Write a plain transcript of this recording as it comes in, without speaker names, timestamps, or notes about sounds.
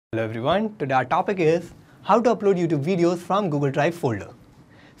Hello everyone, today our topic is how to upload YouTube videos from Google Drive folder.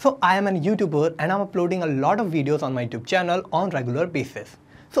 So I am a YouTuber and I'm uploading a lot of videos on my YouTube channel on regular basis.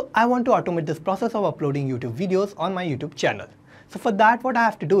 So I want to automate this process of uploading YouTube videos on my YouTube channel. So for that what I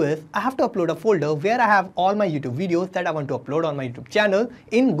have to do is I have to upload a folder where I have all my YouTube videos that I want to upload on my YouTube channel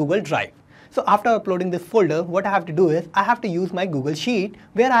in Google Drive. So after uploading this folder, what I have to do is I have to use my Google Sheet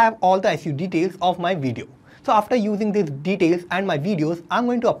where I have all the SU details of my video. So after using these details and my videos, I'm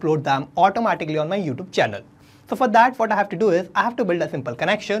going to upload them automatically on my YouTube channel. So for that, what I have to do is I have to build a simple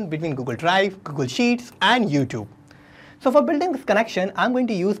connection between Google Drive, Google Sheets and YouTube. So for building this connection, I'm going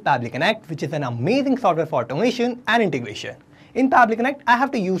to use Pabbly Connect, which is an amazing software for automation and integration. In Pabbly Connect, I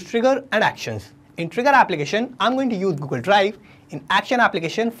have to use trigger and actions. In trigger application, I'm going to use Google Drive. In action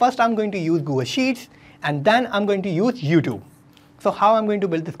application, first I'm going to use Google Sheets and then I'm going to use YouTube. So how I'm going to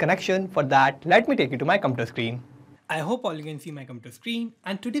build this connection, for that, let me take you to my computer screen. I hope all you can see my computer screen,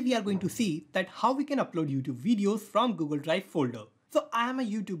 and today we are going to see that how we can upload YouTube videos from Google Drive folder. So I am a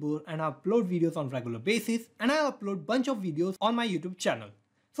YouTuber and I upload videos on regular basis and I upload bunch of videos on my YouTube channel.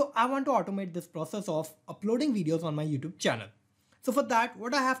 So I want to automate this process of uploading videos on my YouTube channel. So for that,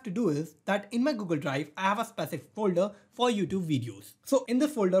 what I have to do is that in my Google Drive, I have a specific folder for YouTube videos. So in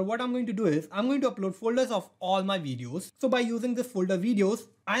this folder, what I'm going to do is I'm going to upload folders of all my videos. So by using this folder videos,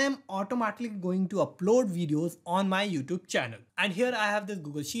 I am automatically going to upload videos on my YouTube channel. And here I have this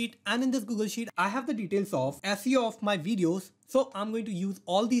Google Sheet, and in this Google Sheet, I have the details of SEO of my videos. So I'm going to use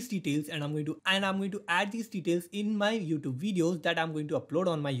all these details and I'm going to add these details in my YouTube videos that I'm going to upload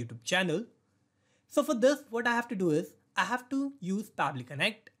on my YouTube channel. So for this, what I have to do is I have to use Pabbly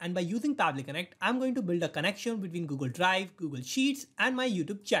Connect, and by using Pabbly Connect, I'm going to build a connection between Google Drive, Google Sheets and my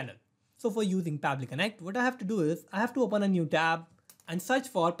YouTube channel. So for using Pabbly Connect, what I have to do is I have to open a new tab and search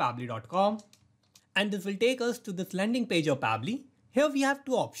for pabbly.com, and this will take us to this landing page of Pabbly. Here we have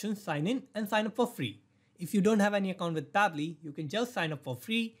two options, sign in and sign up for free. If you don't have any account with Pabbly, you can just sign up for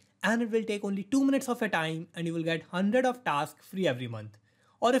free and it will take only 2 minutes of your time and you will get 100 of tasks free every month.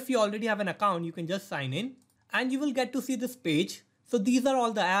 Or if you already have an account, you can just sign in and you will get to see this page. So these are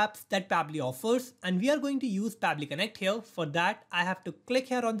all the apps that Pabbly offers, and we are going to use Pabbly Connect here. For that, I have to click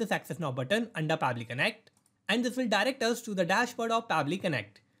here on this Access Now button under Pabbly Connect, and this will direct us to the dashboard of Pabbly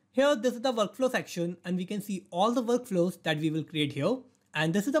Connect. Here, this is the workflow section, and we can see all the workflows that we will create here.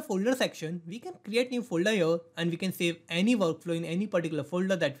 And this is the folder section. We can create new folder here, and we can save any workflow in any particular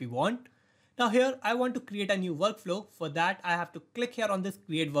folder that we want. Now here, I want to create a new workflow. For that, I have to click here on this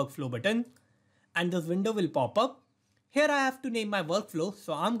Create Workflow button, and this window will pop up. Here I have to name my workflow,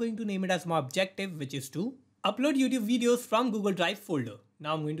 so I'm going to name it as my objective, which is to upload YouTube videos from Google Drive folder.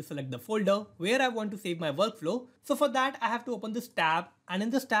 Now I'm going to select the folder where I want to save my workflow. So for that, I have to open this tab, and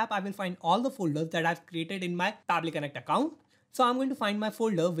in this tab I will find all the folders that I've created in my Pabbly Connect account. So I'm going to find my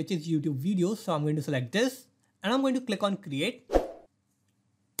folder, which is YouTube videos. So I'm going to select this and I'm going to click on create.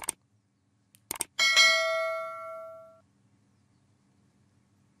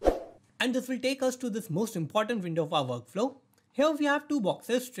 And this will take us to this most important window of our workflow. Here we have two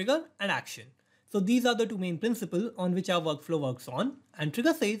boxes, trigger and action. So these are the two main principles on which our workflow works on. And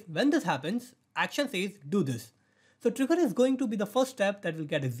trigger says when this happens, action says do this. So trigger is going to be the first step that will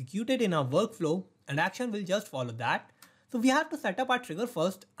get executed in our workflow, and action will just follow that. So we have to set up our trigger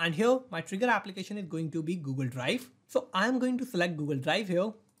first, and here my trigger application is going to be Google Drive. So I'm going to select Google Drive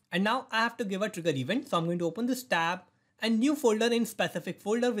here, and now I have to give a trigger event. So I'm going to open this tab, and new folder in specific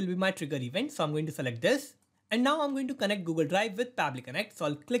folder will be my trigger event. So I'm going to select this. And now I'm going to connect Google Drive with Pabbly Connect. So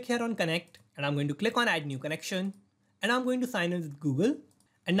I'll click here on connect, and I'm going to click on add new connection, and I'm going to sign in with Google.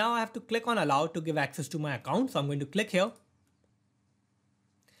 And now I have to click on allow to give access to my account. So I'm going to click here.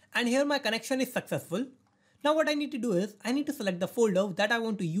 And here my connection is successful. Now what I need to do is I need to select the folder that I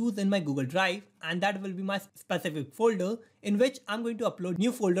want to use in my Google Drive, and that will be my specific folder in which I'm going to upload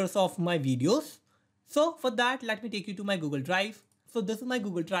new folders of my videos. So for that, let me take you to my Google Drive. So this is my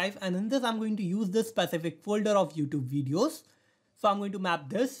Google Drive, and in this I'm going to use this specific folder of YouTube videos. So I'm going to map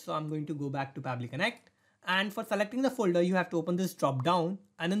this. So I'm going to go back to Pabbly Connect, and for selecting the folder, you have to open this drop down,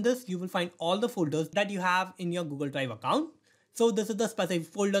 and in this you will find all the folders that you have in your Google Drive account. So this is the specific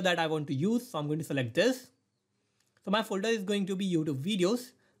folder that I want to use. So I'm going to select this. So my folder is going to be YouTube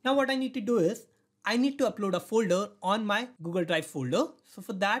videos. Now what I need to do is I need to upload a folder on my Google Drive folder. So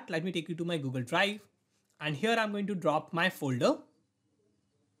for that, let me take you to my Google Drive. And here I'm going to drop my folder.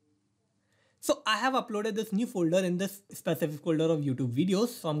 So I have uploaded this new folder in this specific folder of YouTube videos.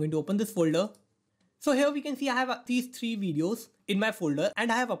 So I'm going to open this folder. So here we can see I have these 3 videos in my folder,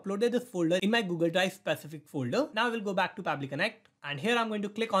 and I have uploaded this folder in my Google Drive specific folder. Now I will go back to Pabbly Connect, and here I'm going to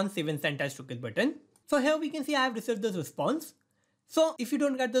click on Save and Send as Toolkit button. So here we can see I have received this response. So if you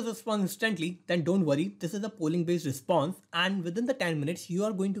don't get this response instantly, then don't worry. This is a polling based response, and within the 10 minutes, you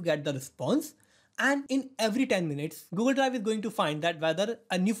are going to get the response. And in every 10 minutes, Google Drive is going to find that whether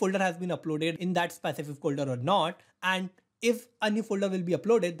a new folder has been uploaded in that specific folder or not. And if a new folder will be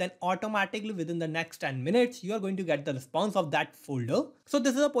uploaded, then automatically within the next 10 minutes, you are going to get the response of that folder. So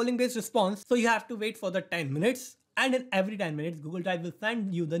this is a polling based response. So you have to wait for the 10 minutes. And in every 10 minutes, Google Drive will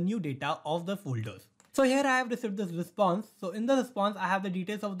send you the new data of the folders. So here I have received this response. So in the response, I have the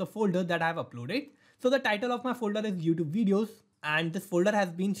details of the folder that I have uploaded. So the title of my folder is YouTube videos. And this folder has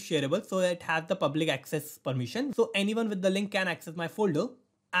been shareable, so it has the public access permission. So anyone with the link can access my folder.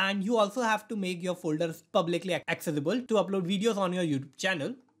 And you also have to make your folders publicly accessible to upload videos on your YouTube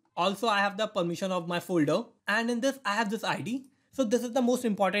channel. Also, I have the permission of my folder. And in this, I have this ID. So this is the most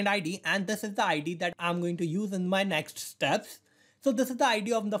important ID, and this is the ID that I'm going to use in my next steps. So this is the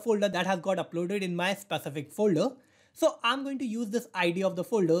ID of the folder that has got uploaded in my specific folder. So I'm going to use this ID of the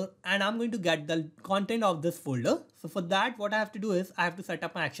folder, and I'm going to get the content of this folder. So for that, what I have to do is I have to set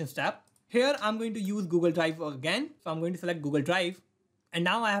up my actions tab. Here I'm going to use Google Drive again. So I'm going to select Google Drive, and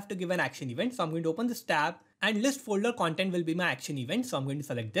now I have to give an action event. So I'm going to open this tab, and list folder content will be my action event. So I'm going to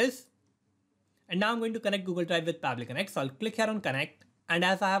select this. And now I'm going to connect Google Drive with Pabbly Connect. So I'll click here on connect. And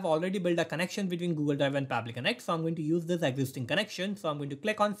as I have already built a connection between Google Drive and Pabbly Connect, so I'm going to use this existing connection. So I'm going to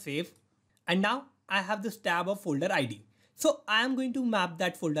click on save. And now I have this tab of folder ID. So I am going to map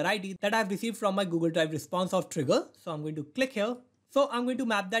that folder ID that I've received from my Google Drive response of trigger. So I'm going to click here. So I'm going to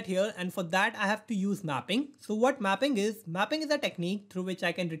map that here, and for that I have to use mapping. So what mapping is? Mapping is a technique through which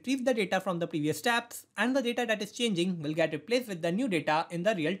I can retrieve the data from the previous steps, and the data that is changing will get replaced with the new data in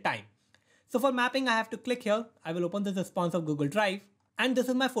the real time. So for mapping, I have to click here. I will open this response of Google Drive, and this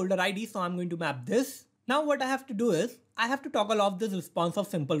is my folder ID. So I'm going to map this. Now what I have to do is I have to toggle off this response of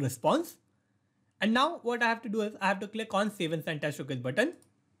simple response. And now what I have to do is I have to click on save and send test request button.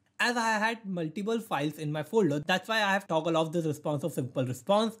 As I had multiple files in my folder, that's why I have toggled off this response of simple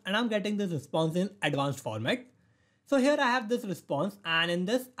response, and I'm getting this response in advanced format. So here I have this response, and in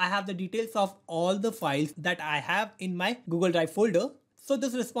this I have the details of all the files that I have in my Google Drive folder. So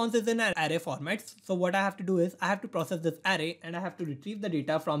this response is in an array format. So what I have to do is I have to process this array, and I have to retrieve the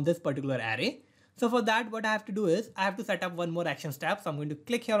data from this particular array. So for that, what I have to do is I have to set up one more action step. So I'm going to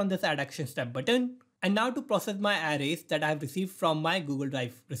click here on this add action step button. And now to process my arrays that I have received from my Google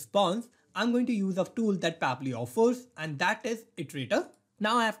Drive response, I'm going to use a tool that Pabbly offers, and that is Iterator.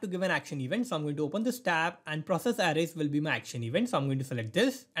 Now I have to give an action event. So I'm going to open this tab, and process arrays will be my action event. So I'm going to select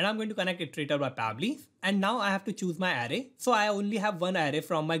this, and I'm going to connect Iterator by Pabbly. And now I have to choose my array. So I only have one array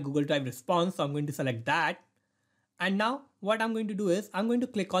from my Google Drive response. So I'm going to select that. And now what I'm going to do is I'm going to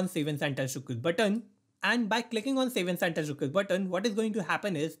click on save and send test request button. And by clicking on save and send test request button, what is going to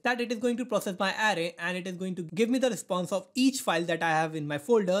happen is that it is going to process my array, and it is going to give me the response of each file that I have in my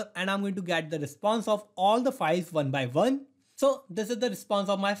folder, and I'm going to get the response of all the files one by one. So this is the response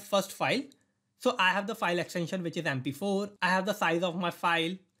of my first file. So I have the file extension, which is MP4. I have the size of my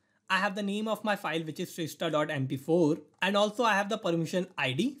file. I have the name of my file, which is shrestha.mp4. And also I have the permission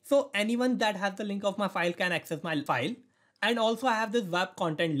ID. So anyone that has the link of my file can access my file. And also I have this web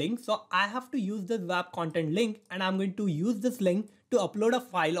content link. So I have to use this web content link, and I'm going to use this link to upload a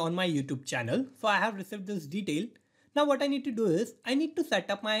file on my YouTube channel. So I have received this detail. Now what I need to do is I need to set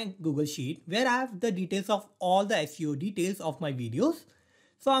up my Google Sheet where I have the details of all the SEO details of my videos.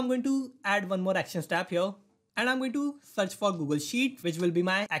 So I'm going to add one more action step here, and I'm going to search for Google Sheet, which will be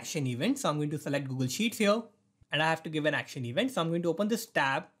my action event. So I'm going to select Google Sheets here, and I have to give an action event. So I'm going to open this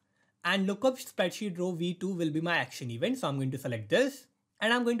tab, and lookup spreadsheet row V2 will be my action event. So I'm going to select this,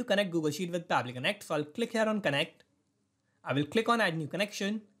 and I'm going to connect Google Sheet with Pabbly Connect. So I'll click here on connect. I will click on add new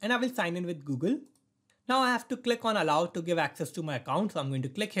connection, and I will sign in with Google. Now I have to click on allow to give access to my account. So I'm going to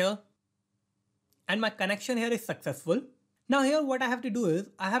click here, and my connection here is successful. Now here what I have to do is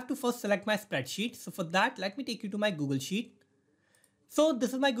I have to first select my spreadsheet. So for that, let me take you to my Google Sheet. So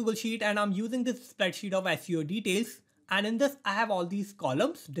this is my Google Sheet, and I'm using this spreadsheet of SEO details. And in this, I have all these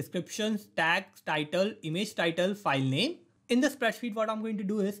columns: descriptions, tags, title, image title, file name. In the spreadsheet, what I'm going to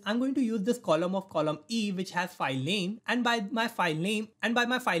do is I'm going to use this column of column E, which has file name. And by my file name,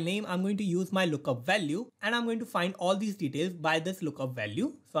 I'm going to use my lookup value, and I'm going to find all these details by this lookup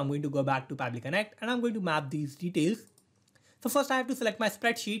value. So I'm going to go back to Pabbly Connect, and I'm going to map these details. So first I have to select my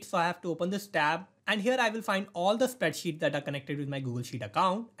spreadsheet. So I have to open this tab, and here I will find all the spreadsheets that are connected with my Google Sheet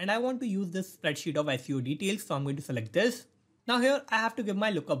account. And I want to use this spreadsheet of SEO details. So I'm going to select this. Now here I have to give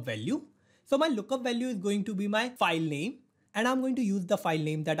my lookup value. So my lookup value is going to be my file name, and I'm going to use the file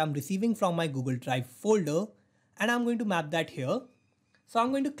name that I'm receiving from my Google Drive folder, and I'm going to map that here. So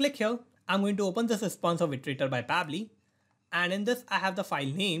I'm going to click here. I'm going to open this response of Iterator by Pabbly. And in this I have the file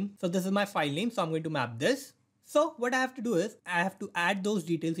name. So this is my file name. So I'm going to map this. So what I have to do is I have to add those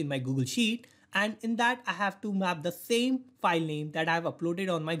details in my Google Sheet, and in that I have to map the same file name that I have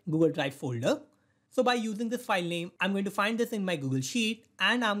uploaded on my Google Drive folder. So by using this file name, I'm going to find this in my Google Sheet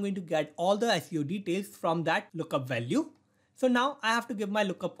and I'm going to get all the SEO details from that lookup value. So now I have to give my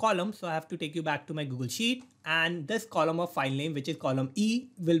lookup column. So I have to take you back to my Google Sheet, and this column of file name, which is column E,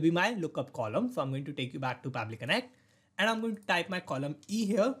 will be my lookup column. So I'm going to take you back to Pabbly Connect and I'm going to type my column E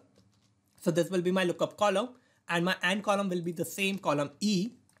here. So this will be my lookup column and my AND column will be the same column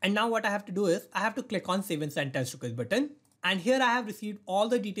E. And now what I have to do is I have to click on Save and Send Test Request button. And here I have received all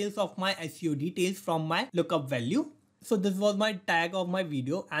the details of my SEO details from my lookup value. So this was my tag of my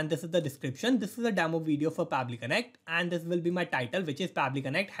video and this is the description. This is a demo video for Pabbly Connect and this will be my title, which is Pabbly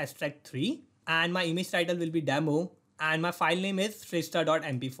Connect #3, and my image title will be demo and my file name is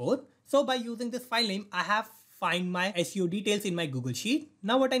shrestha.mp4. So by using this file name, I have find my SEO details in my Google Sheet.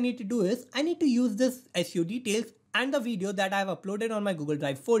 Now what I need to do is I need to use this SEO details and the video that I have uploaded on my Google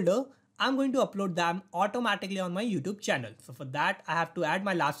Drive folder. I'm going to upload them automatically on my YouTube channel. So for that, I have to add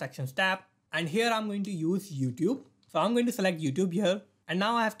my last actions tab, and here I'm going to use YouTube. So I'm going to select YouTube here, and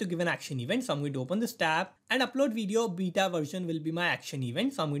now I have to give an action event. So I'm going to open this tab, and upload video beta version will be my action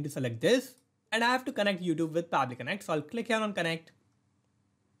event. So I'm going to select this, and I have to connect YouTube with Pabbly Connect. So I'll click here on connect.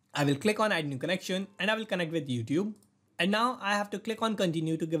 I will click on add new connection and I will connect with YouTube. And now I have to click on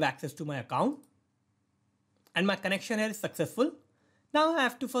continue to give access to my account. And my connection here is successful. Now I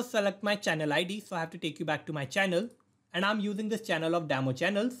have to first select my channel ID. So I have to take you back to my channel. And I'm using this channel of demo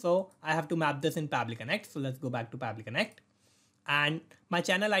channel. So I have to map this in Pabbly Connect. So let's go back to Pabbly Connect. And my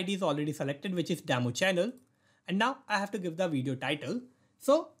channel ID is already selected, which is demo channel. And now I have to give the video title.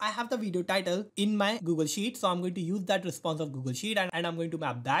 So I have the video title in my Google Sheet. So I'm going to use that response of Google Sheet and I'm going to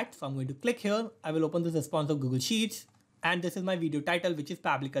map that. So I'm going to click here. I will open this response of Google Sheets. And this is my video title, which is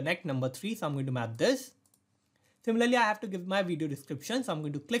Pabbly Connect #3. So I'm going to map this. Similarly, I have to give my video description. So I'm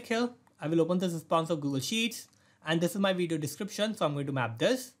going to click here. I will open this response of Google Sheets. And this is my video description. So I'm going to map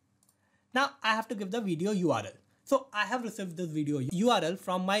this. Now I have to give the video URL. So I have received this video URL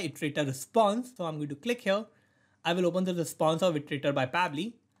from my Iterator response. So I'm going to click here. I will open the response of Iterator by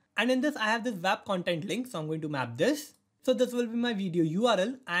Pabbly. And in this, I have this web content link. So I'm going to map this. So this will be my video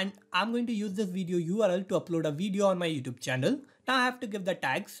URL and I'm going to use this video URL to upload a video on my YouTube channel. Now I have to give the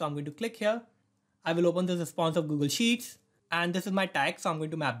tags. So I'm going to click here. I will open the response of Google Sheets and this is my tag. So I'm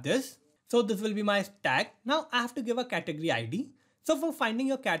going to map this. So this will be my tag. Now I have to give a category ID. So for finding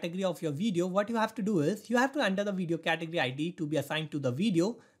your category of your video, what you have to do is you have to enter the video category ID to be assigned to the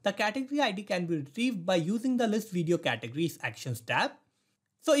video. The category ID can be retrieved by using the list video categories actions tab.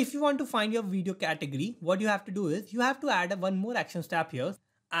 So if you want to find your video category, what you have to do is you have to add one more actions tab here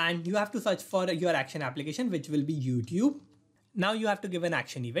and you have to search for your action application, which will be YouTube. Now you have to give an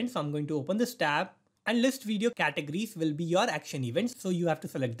action event. So I'm going to open this tab and list video categories will be your action events. So you have to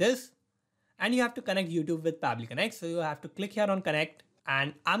select this. And you have to connect YouTube with Pabbly Connect. So you have to click here on connect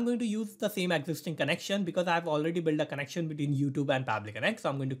and I'm going to use the same existing connection because I've already built a connection between YouTube and Pabbly Connect. So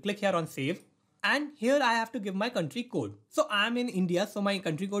I'm going to click here on save and here I have to give my country code. So I'm in India. So my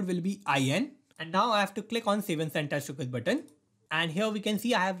country code will be IN and now I have to click on save and send test request button. And here we can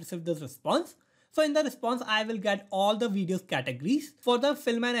see I have received this response. So in the response, I will get all the videos categories. For the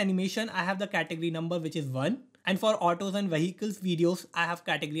film and animation, I have the category number, which is 1. And for autos and vehicles videos, I have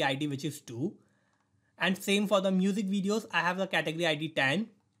category ID, which is 2. And same for the music videos, I have the category ID 10.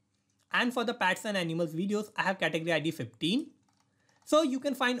 And for the pets and animals videos, I have category ID 15. So you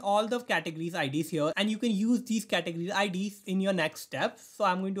can find all the categories IDs here and you can use these category IDs in your next steps. So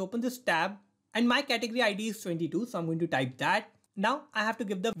I'm going to open this tab and my category ID is 22. So I'm going to type that. Now I have to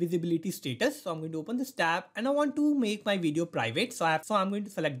give the visibility status. So I'm going to open this tab and I want to make my video private. So I'm going to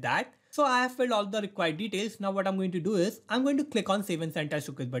select that. So I have filled all the required details. Now what I'm going to do is I'm going to click on save and send test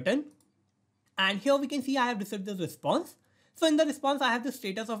request button. And here we can see I have received this response. So in the response, I have the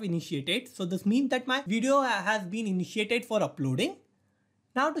status of initiated. So this means that my video has been initiated for uploading.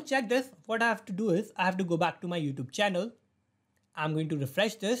 Now to check this, what I have to do is I have to go back to my YouTube channel. I'm going to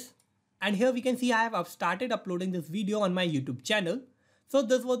refresh this. And here we can see I have started uploading this video on my YouTube channel. So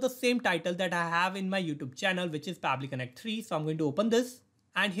this was the same title that I have in my YouTube channel, which is Pabbly Connect 3. So I'm going to open this.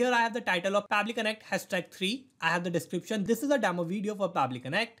 And here I have the title of Pabbly Connect #3. I have the description. This is a demo video for Pabbly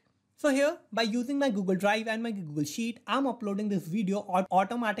Connect. So here, by using my Google Drive and my Google Sheet, I'm uploading this video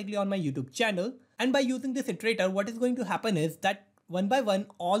automatically on my YouTube channel. And by using this iterator, what is going to happen is that one by one,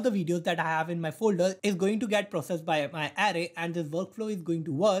 all the videos that I have in my folder is going to get processed by my array and this workflow is going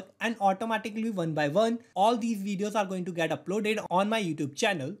to work and automatically one by one, all these videos are going to get uploaded on my YouTube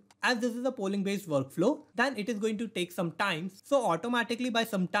channel. as this is a polling based workflow, then it is going to take some time. So automatically by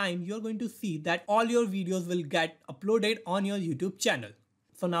some time, you're going to see that all your videos will get uploaded on your YouTube channel.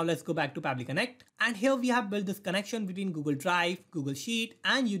 So now let's go back to Pabbly Connect. And here we have built this connection between Google Drive, Google Sheet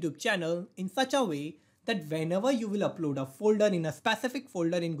and YouTube channel in such a way that whenever you will upload a folder in a specific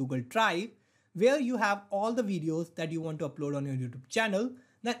folder in Google Drive, where you have all the videos that you want to upload on your YouTube channel,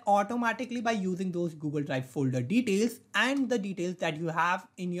 then automatically by using those Google Drive folder details and the details that you have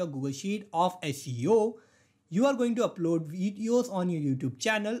in your Google Sheet of SEO, you are going to upload videos on your YouTube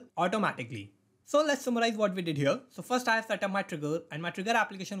channel automatically. So let's summarize what we did here. So first I have set up my trigger, and my trigger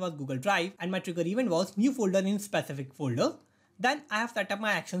application was Google Drive, and my trigger event was new folder in specific folder. Then I have set up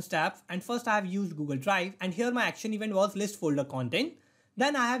my actions tabs, and first I have used Google Drive, and here my action event was list folder content.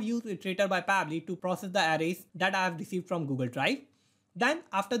 Then I have used Iterator by Pabbly to process the arrays that I have received from Google Drive. Then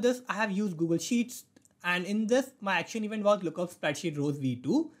after this, I have used Google Sheets, and in this my action event was lookup spreadsheet rows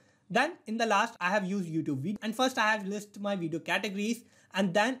v2. Then in the last, I have used YouTube video, and first I have listed my video categories,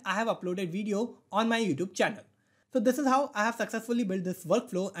 and then I have uploaded video on my YouTube channel. So this is how I have successfully built this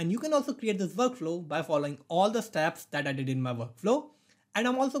workflow, and you can also create this workflow by following all the steps that I did in my workflow. And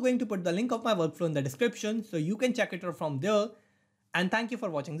I'm also going to put the link of my workflow in the description so you can check it out from there. And thank you for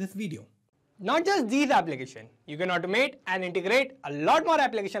watching this video. Not just these applications, you can automate and integrate a lot more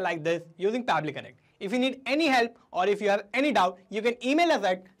applications like this using Pabbly Connect. If you need any help or if you have any doubt, you can email us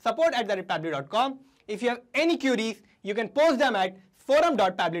at support@pabbly.com. If you have any queries, you can post them at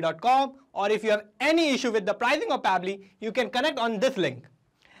forum.pabbly.com, or if you have any issue with the pricing of Pabbly, you can connect on this link.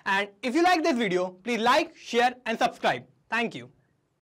 And if you like this video, please like, share and subscribe. Thank you.